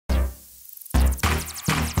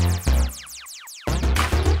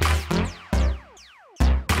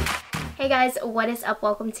Hey guys, what is up?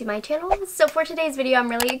 Welcome to my channel. So for today's video,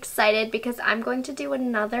 I'm really excited because I'm going to do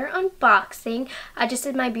another unboxing. I just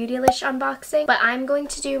did my Beautylish unboxing, but I'm going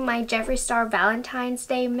to do my Jeffree Star Valentine's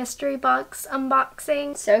Day mystery box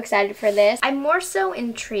unboxing. So excited for this. I'm more so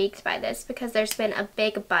intrigued by this because there's been a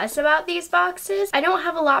big buzz about these boxes. I don't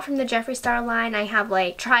have a lot from the Jeffree Star line. I have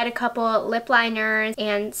tried a couple lip liners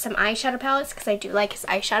and some eyeshadow palettes because I do like his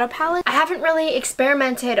eyeshadow palette. I haven't really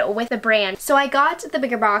experimented with the brand. So I got the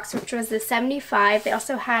bigger box, which was the $75. They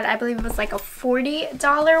also had, I believe it was like a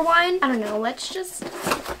 $40 one. I don't know, let's just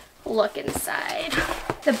look inside.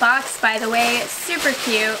 The box, by the way, super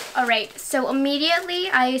cute. Alright, so immediately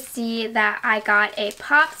I see that I got a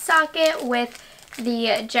pop socket with the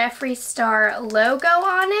Jeffree Star logo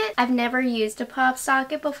on it. I've never used a pop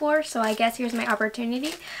socket before, so I guess here's my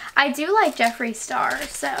opportunity. I do like Jeffree Star,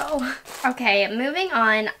 so. Okay, moving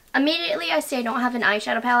on. Immediately I see I don't have an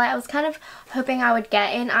eyeshadow palette. I was kind of hoping I would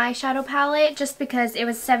get an eyeshadow palette just because it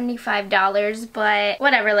was $75, but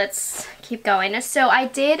whatever, let's keep going. So I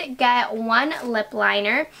did get one lip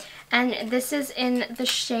liner, and this is in the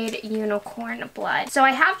shade Unicorn Blood. So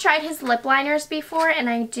I have tried his lip liners before, and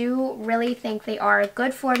I do really think they are a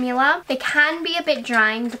good formula. They can be a bit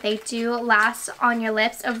drying, but they do last on your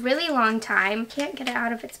lips a really long time. Can't get it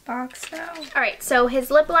out of its box though. Alright, so his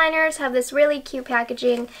lip liners have this really cute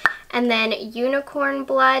packaging, and then Unicorn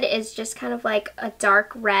Blood is just kind of like a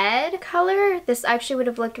dark red color. This actually would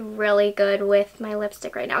have looked really good with my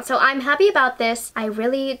lipstick right now. So I'm happy about this. I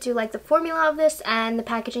really do like the formula of this, and the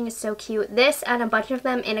packaging is so cute. This and a bunch of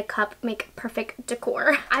them in a cup make perfect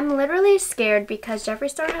decor. I'm literally scared because Jeffree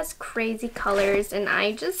Star has crazy colors, and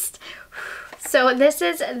I just... So this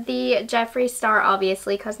is the Jeffree Star,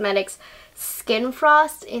 obviously, Cosmetics Skin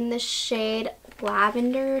Frost in the shade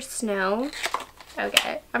Lavender Snow.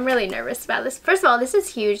 Okay, I'm really nervous about this. First of all, this is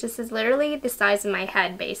huge. This is literally the size of my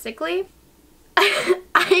head, basically.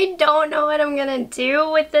 I don't know what I'm gonna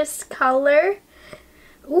do with this color.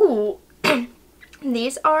 Ooh.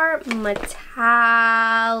 These are metallic.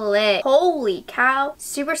 Holy cow.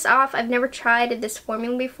 Super soft. I've never tried this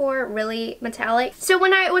formula before. Really metallic. So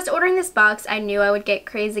when I was ordering this box, I knew I would get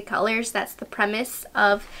crazy colors. That's the premise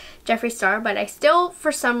of Jeffree Star, but I still,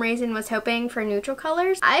 for some reason, was hoping for neutral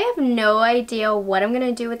colors. I have no idea what I'm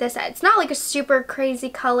gonna do with this. It's not like a super crazy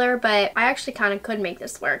color, but I actually kind of could make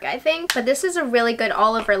this work, I think. But this is a really good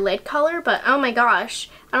all-over lid color, but oh my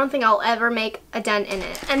gosh, I don't think I'll ever make a dent in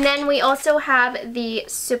it. And then we also have the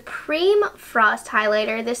Supreme Frost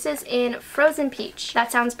Highlighter. This is in Frozen Peach.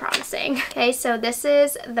 That sounds promising. Okay, so this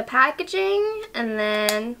is the packaging, and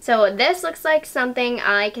then, so this looks like something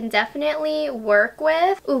I can definitely work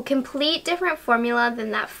with. Ooh, complete different formula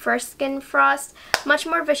than that first Skin Frost. Much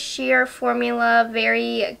more of a sheer formula,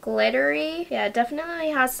 very glittery. Yeah, it definitely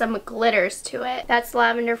has some glitters to it. That's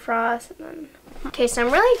Lavender Frost, and then... Okay, so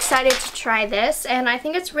I'm really excited to try this, and I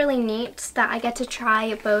think it's really neat that I get to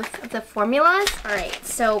try both of the formulas. Alright,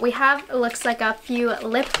 so we have, it looks like a few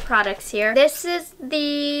lip products here. This is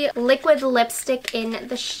the liquid lipstick in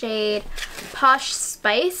the shade Posh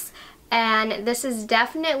Spice, and this is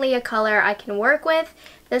definitely a color I can work with.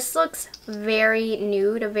 This looks very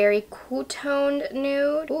nude, a very cool toned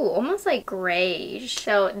nude. Ooh, almost like grayish.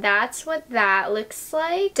 So that's what that looks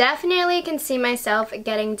like. Definitely can see myself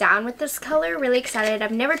getting down with this color. Really excited.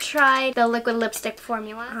 I've never tried the liquid lipstick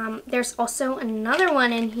formula. There's also another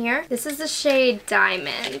one in here. This is the shade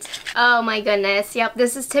Diamond. Oh my goodness. Yep,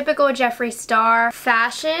 this is typical Jeffree Star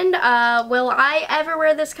fashion. Will I ever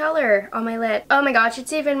wear this color on my lip? Oh my gosh,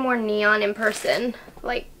 it's even more neon in person.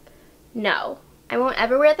 Like, no. I won't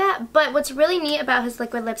ever wear that, but what's really neat about his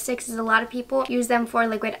liquid lipsticks is a lot of people use them for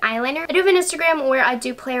liquid eyeliner. I do have an Instagram where I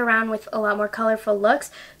do play around with a lot more colorful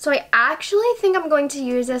looks, so I actually think I'm going to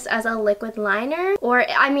use this as a liquid liner, or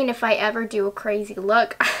I mean if I ever do a crazy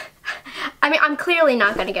look. I mean, I'm clearly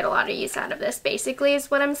not going to get a lot of use out of this, basically,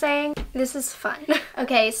 is what I'm saying. This is fun.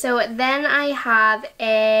 Okay, so then I have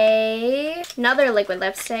another liquid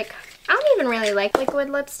lipstick. I don't even really like liquid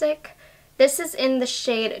lipstick. This is in the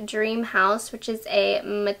shade Dream House, which is a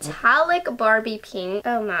metallic Barbie pink.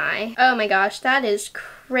 Oh my gosh, that is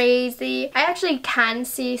crazy. I actually can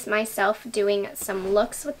see myself doing some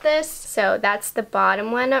looks with this. So that's the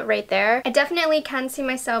bottom one right there. I definitely can see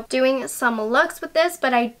myself doing some looks with this,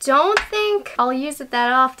 but I don't think I'll use it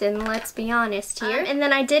that often, let's be honest here. And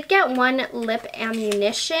then I did get one lip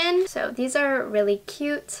ammunition. So these are really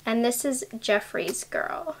cute. And this is Jeffree's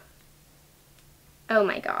Girl. Oh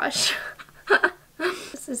my gosh.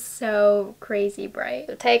 This is so crazy bright.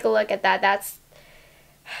 So take a look at that. That's...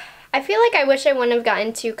 I feel like I wish I wouldn't have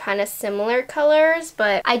gotten two kind of similar colors,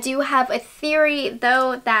 but I do have a theory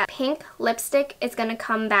though that pink lipstick is going to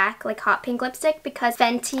come back, like hot pink lipstick, because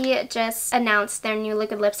Fenty just announced their new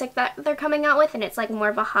liquid lipstick that they're coming out with, and it's like more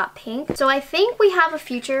of a hot pink. So I think we have a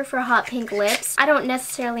future for hot pink lips. I don't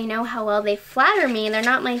necessarily know how well they flatter me. They're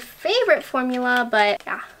not my favorite formula, but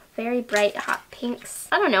yeah. Very bright hot pinks.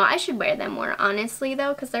 I don't know, I should wear them more honestly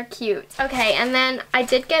though, because they're cute. Okay, and then I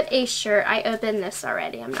did get a shirt. I opened this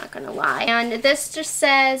already, I'm not gonna lie. And this just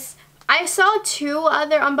says, I saw two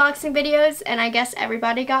other unboxing videos and I guess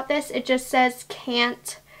everybody got this. It just says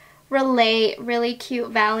can't relate, really cute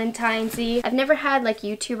Valentine's-y. I've never had like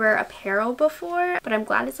YouTuber apparel before, but I'm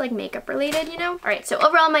glad it's like makeup related, you know? Alright, so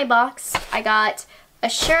overall in my box, I got a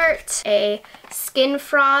shirt, a Skin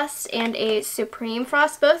Frost, and a Supreme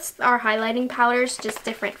Frost. Both are highlighting powders, just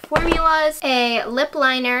different formulas. A lip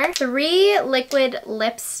liner, 3 liquid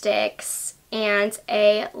lipsticks, and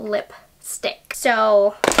a lipstick.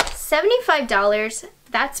 So $75.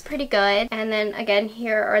 That's pretty good. And then again,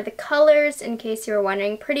 here are the colors in case you were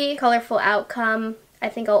wondering. Pretty colorful outcome. I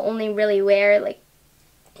think I'll only really wear like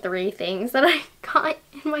 3 things that I got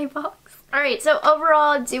in my box. Alright, so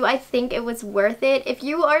overall, do I think it was worth it? If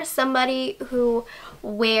you are somebody who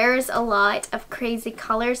wears a lot of crazy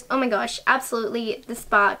colors, oh my gosh, absolutely, this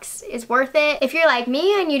box is worth it. If you're like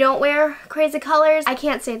me and you don't wear crazy colors, I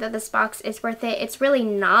can't say that this box is worth it. It's really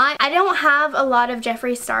not. I don't have a lot of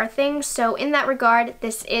Jeffree Star things, so in that regard,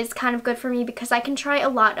 this is kind of good for me because I can try a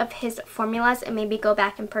lot of his formulas and maybe go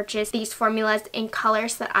back and purchase these formulas in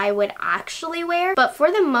colors that I would actually wear. But for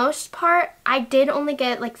the most part, I did only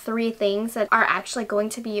get like 3 things that are actually going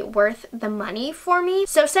to be worth the money for me.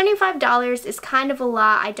 So $75 is kind of a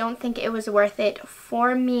lot. I don't think it was worth it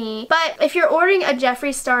for me. But if you're ordering a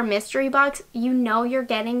Jeffree Star mystery box, you know you're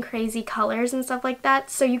getting crazy colors and stuff like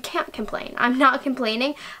that, so you can't complain. I'm not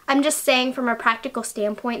complaining. I'm just saying from a practical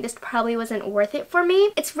standpoint, this probably wasn't worth it for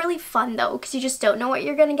me. It's really fun though, because you just don't know what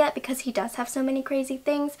you're gonna get because he does have so many crazy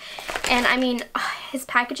things. And I mean, his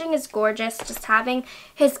packaging is gorgeous. Just having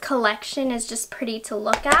his collection is just pretty to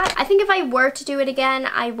look at. I think if I were to do it again,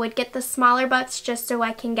 I would get the smaller box just so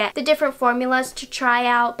I can get the different formulas to try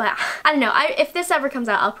out. But I don't know, if this ever comes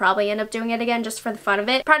out, I'll probably end up doing it again just for the fun of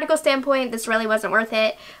it. Practical standpoint, this really wasn't worth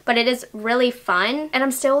it, but it is really fun, and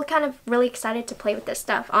I'm still kind of really excited to play with this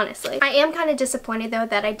stuff, honestly. I am kind of disappointed though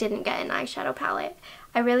that I didn't get an eyeshadow palette.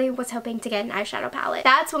 I really was hoping to get an eyeshadow palette.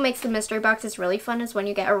 That's what makes the mystery boxes really fun, is when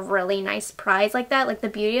you get a really nice prize like that. Like the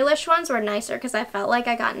Beautylish ones were nicer because I felt like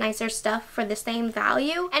I got nicer stuff for the same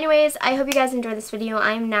value. Anyways, I hope you guys enjoyed this video.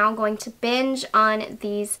 I'm now going to binge on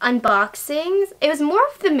these unboxings. It was more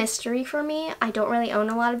of the mystery for me. I don't really own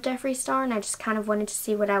a lot of Jeffree Star, and I just kind of wanted to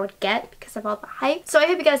see what I would get because of all the hype. So I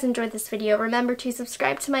hope you guys enjoyed this video. Remember to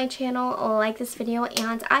subscribe to my channel, like this video,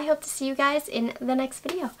 and I hope to see you guys in the next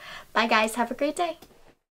video. Bye guys, have a great day.